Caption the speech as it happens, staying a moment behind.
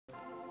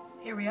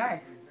Here we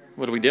are.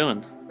 What are we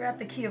doing? We're at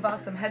the Key of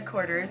Awesome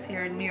headquarters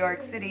here in New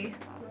York City,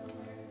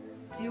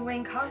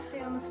 doing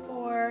costumes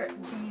for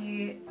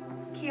the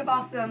Key of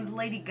Awesome's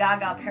Lady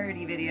Gaga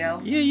parody video.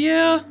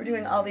 Yeah. We're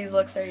doing all these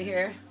looks right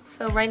here.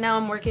 So right now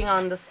I'm working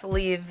on the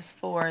sleeves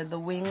for the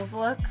wings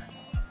look,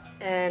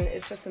 and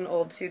it's just an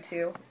old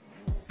tutu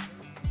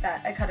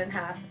that I cut in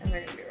half, and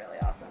they're gonna be really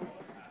awesome.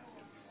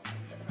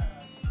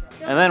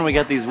 And then we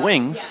got these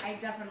wings. Yeah, I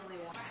definitely want.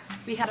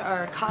 We had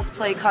our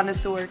cosplay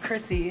connoisseur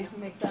Chrissy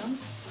make them.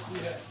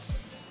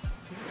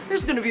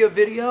 There's gonna be a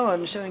video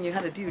on showing you how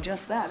to do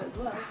just that as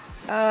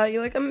well.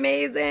 You look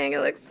amazing. It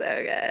looks so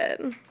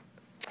good.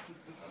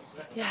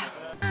 Yeah.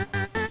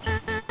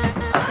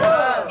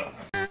 Whoa.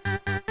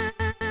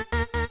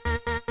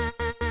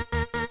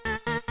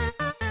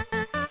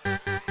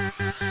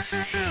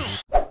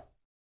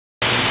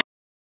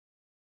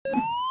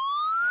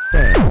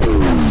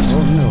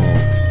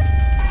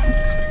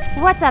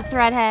 What's up,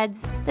 Threadheads?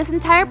 This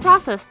entire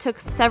process took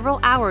several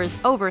hours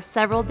over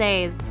several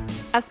days.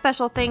 A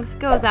special thanks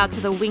goes out to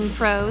the wing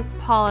pros,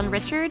 Paul and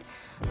Richard,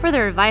 for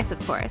their advice,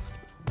 of course.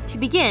 To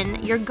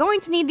begin, you're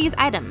going to need these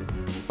items: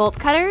 bolt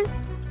cutters,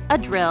 a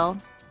drill,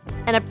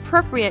 an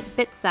appropriate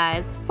bit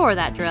size for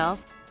that drill,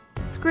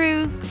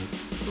 screws,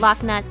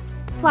 lock nuts,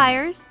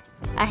 pliers,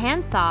 a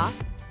handsaw,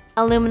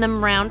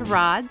 aluminum round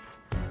rods,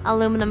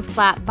 aluminum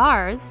flat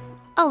bars,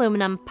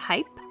 aluminum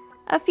pipe,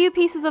 a few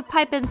pieces of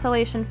pipe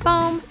insulation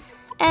foam,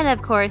 and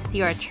of course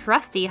your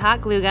trusty hot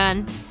glue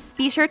gun.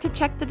 Be sure to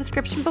check the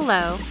description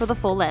below for the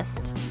full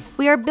list.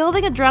 We are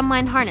building a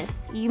drumline harness.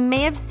 You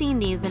may have seen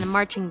these in a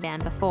marching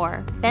band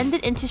before. Bend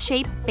it into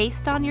shape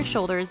based on your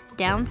shoulders,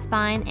 down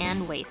spine,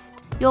 and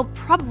waist. You'll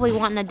probably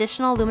want an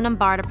additional aluminum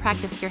bar to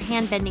practice your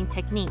hand bending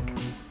technique.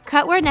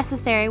 Cut where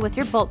necessary with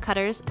your bolt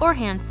cutters or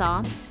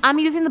handsaw. I'm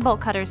using the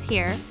bolt cutters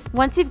here.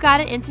 Once you've got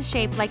it into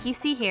shape like you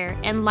see here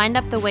and lined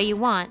up the way you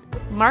want,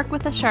 mark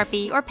with a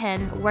Sharpie or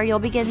pen where you'll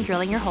begin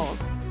drilling your holes.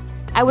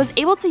 I was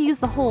able to use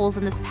the holes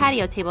in this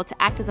patio table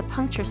to act as a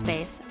puncture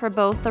space for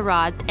both the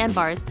rods and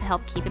bars to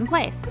help keep in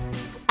place.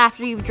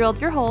 After you've drilled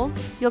your holes,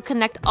 you'll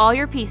connect all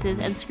your pieces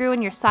and screw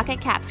in your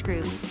socket cap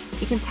screws.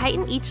 You can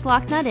tighten each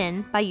lock nut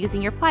in by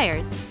using your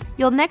pliers.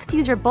 You'll next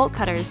use your bolt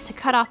cutters to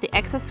cut off the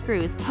excess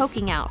screws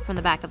poking out from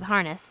the back of the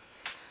harness.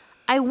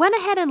 I went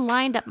ahead and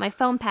lined up my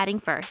foam padding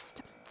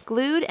first,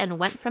 glued, and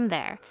went from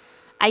there.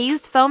 I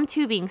used foam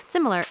tubing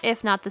similar,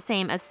 if not the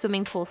same, as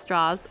swimming pool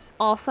straws,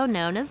 also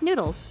known as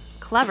noodles.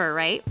 Clever,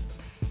 right?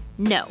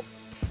 No.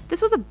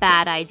 This was a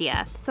bad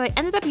idea, so I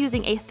ended up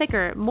using a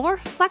thicker, more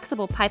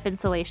flexible pipe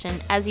insulation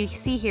as you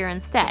see here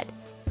instead.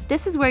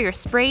 This is where your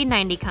Spray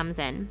 90 comes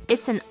in.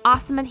 It's an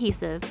awesome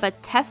adhesive,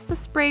 but test the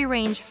spray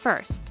range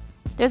first.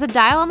 There's a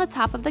dial on the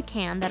top of the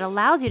can that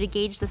allows you to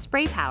gauge the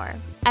spray power.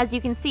 As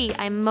you can see,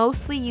 I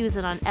mostly use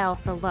it on L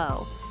for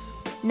low.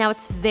 Now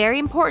it's very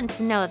important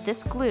to know that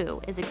this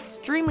glue is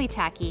extremely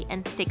tacky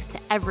and sticks to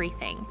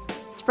everything.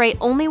 Spray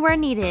only where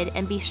needed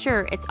and be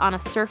sure it's on a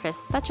surface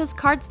such as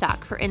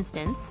cardstock, for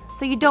instance,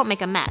 so you don't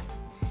make a mess.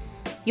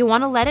 You'll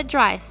want to let it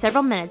dry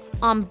several minutes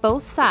on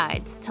both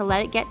sides to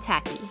let it get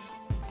tacky.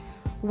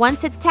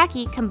 Once it's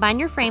tacky, combine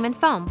your frame and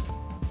foam.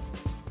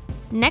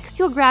 Next,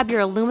 you'll grab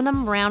your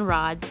aluminum round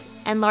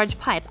rods and large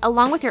pipe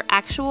along with your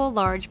actual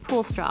large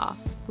pool straw.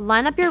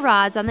 Line up your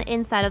rods on the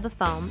inside of the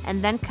foam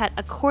and then cut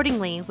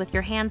accordingly with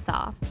your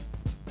handsaw.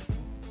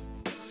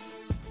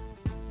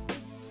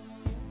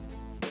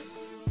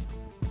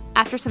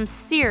 After some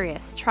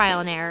serious trial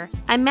and error,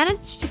 I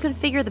managed to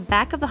configure the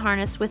back of the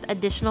harness with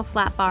additional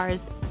flat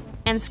bars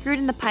and screwed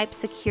in the pipe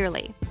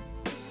securely.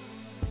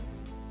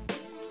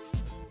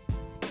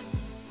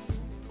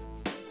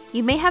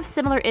 You may have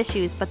similar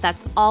issues, but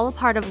that's all a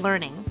part of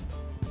learning.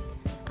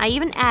 I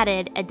even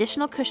added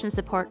additional cushion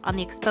support on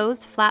the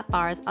exposed flat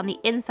bars on the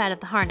inside of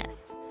the harness.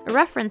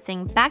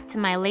 Referencing back to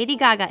my Lady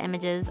Gaga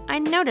images, I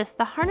noticed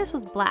the harness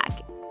was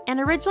black and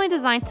originally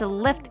designed to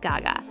lift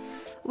Gaga.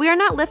 We are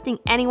not lifting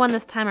anyone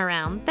this time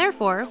around,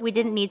 therefore we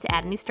didn't need to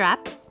add any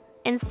straps.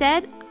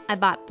 Instead, I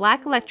bought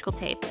black electrical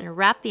tape and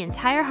wrapped the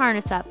entire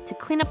harness up to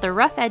clean up the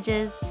rough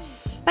edges,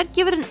 but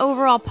give it an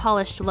overall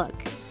polished look.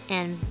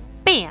 And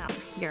bam!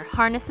 Your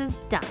harness is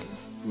done.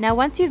 Now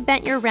once you've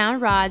bent your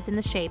round rods in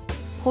the shape,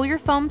 pull your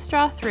foam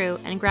straw through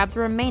and grab the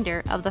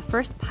remainder of the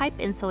first pipe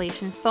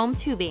insulation foam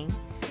tubing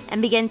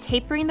and begin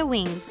tapering the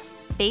wings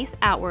face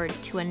outward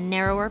to a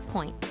narrower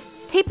point.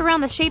 Tape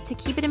around the shape to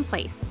keep it in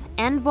place,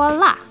 and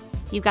voila!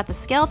 You've got the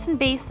skeleton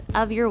base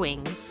of your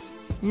wings.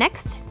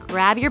 Next,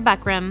 grab your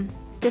buckram.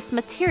 This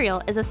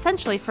material is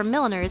essentially for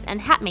milliners and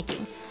hat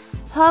making.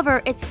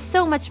 However, it's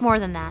so much more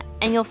than that,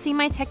 and you'll see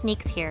my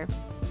techniques here.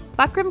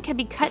 Buckram can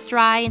be cut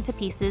dry into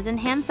pieces and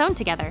hand sewn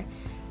together.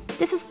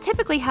 This is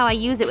typically how I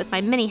use it with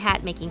my mini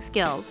hat making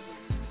skills.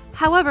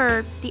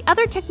 However, the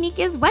other technique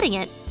is wetting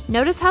it.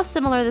 Notice how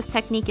similar this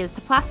technique is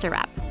to plaster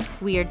wrap.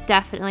 We are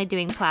definitely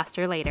doing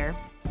plaster later.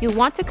 You'll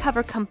want to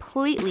cover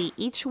completely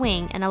each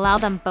wing and allow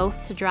them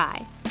both to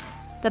dry.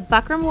 The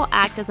buckram will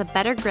act as a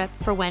better grip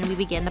for when we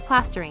begin the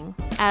plastering,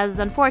 as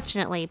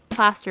unfortunately,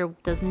 plaster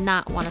does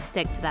not want to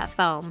stick to that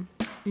foam.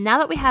 Now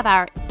that we have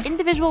our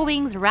individual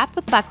wings wrapped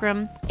with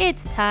buckram,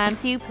 it's time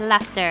to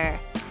plaster.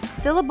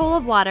 Fill a bowl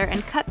of water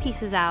and cut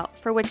pieces out,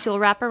 for which you'll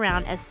wrap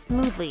around as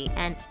smoothly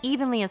and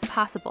evenly as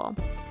possible.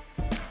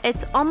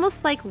 It's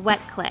almost like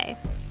wet clay.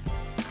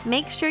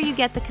 Make sure you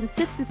get the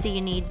consistency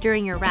you need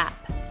during your wrap.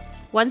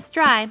 Once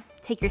dry,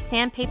 take your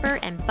sandpaper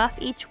and buff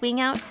each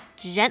wing out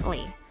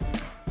gently.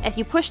 If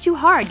you push too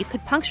hard, you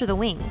could puncture the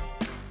wings.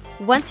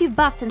 Once you've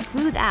buffed and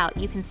smoothed out,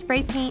 you can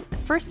spray paint the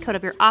first coat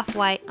of your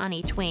off-white on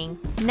each wing.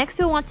 Next,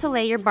 you'll want to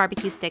lay your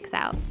barbecue sticks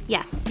out.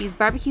 Yes, these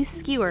barbecue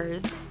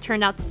skewers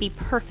turned out to be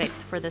perfect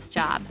for this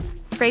job.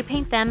 Spray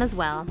paint them as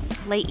well.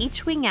 Lay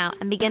each wing out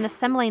and begin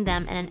assembling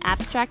them in an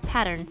abstract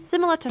pattern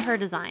similar to her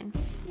design.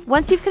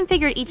 Once you've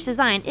configured each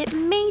design, it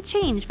may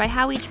change by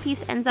how each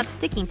piece ends up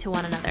sticking to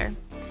one another.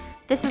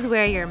 This is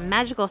where your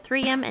magical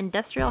 3M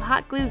industrial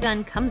hot glue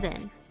gun comes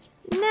in.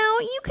 Now,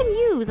 you can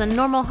use a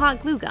normal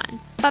hot glue gun,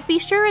 but be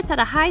sure it's at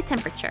a high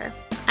temperature.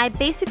 I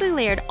basically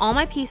layered all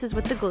my pieces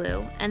with the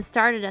glue and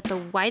started at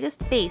the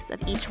widest base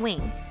of each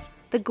wing.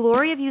 The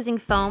glory of using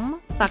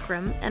foam,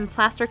 buckram, and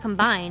plaster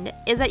combined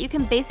is that you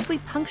can basically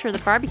puncture the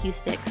barbecue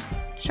sticks,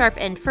 sharp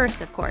end first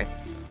of course,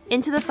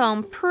 into the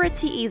foam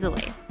pretty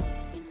easily.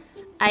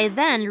 I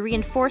then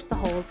reinforced the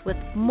holes with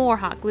more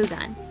hot glue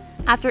gun.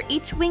 After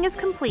each wing is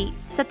complete,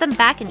 set them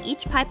back in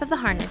each pipe of the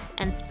harness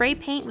and spray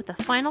paint with the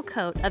final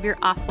coat of your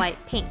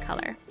off-white paint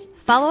color.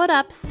 Follow it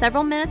up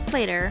several minutes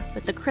later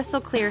with the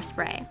crystal clear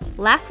spray.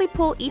 Lastly,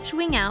 pull each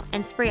wing out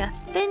and spray a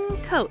thin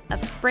coat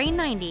of spray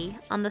 90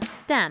 on the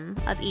stem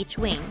of each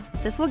wing.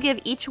 This will give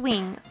each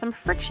wing some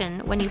friction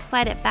when you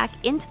slide it back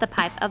into the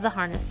pipe of the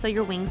harness so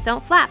your wings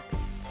don't flap.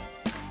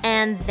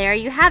 And there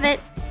you have it,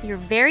 your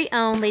very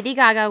own Lady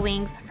Gaga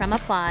wings from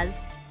Applause.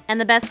 And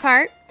the best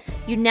part?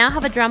 You now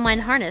have a drumline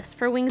harness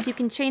for wings you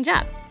can change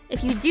up.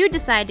 If you do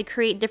decide to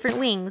create different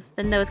wings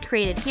than those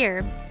created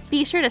here,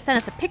 be sure to send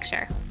us a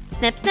picture.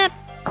 Snip, snip.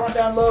 Come on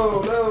down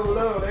low, low,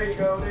 low. There you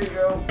go, there you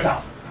go.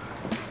 Now.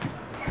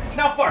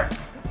 Now fart.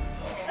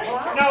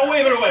 Now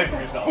wave it away from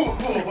yourself.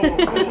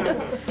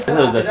 This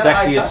is the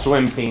sexiest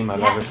swim team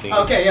I've ever seen.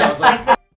 Okay, yeah, I was like...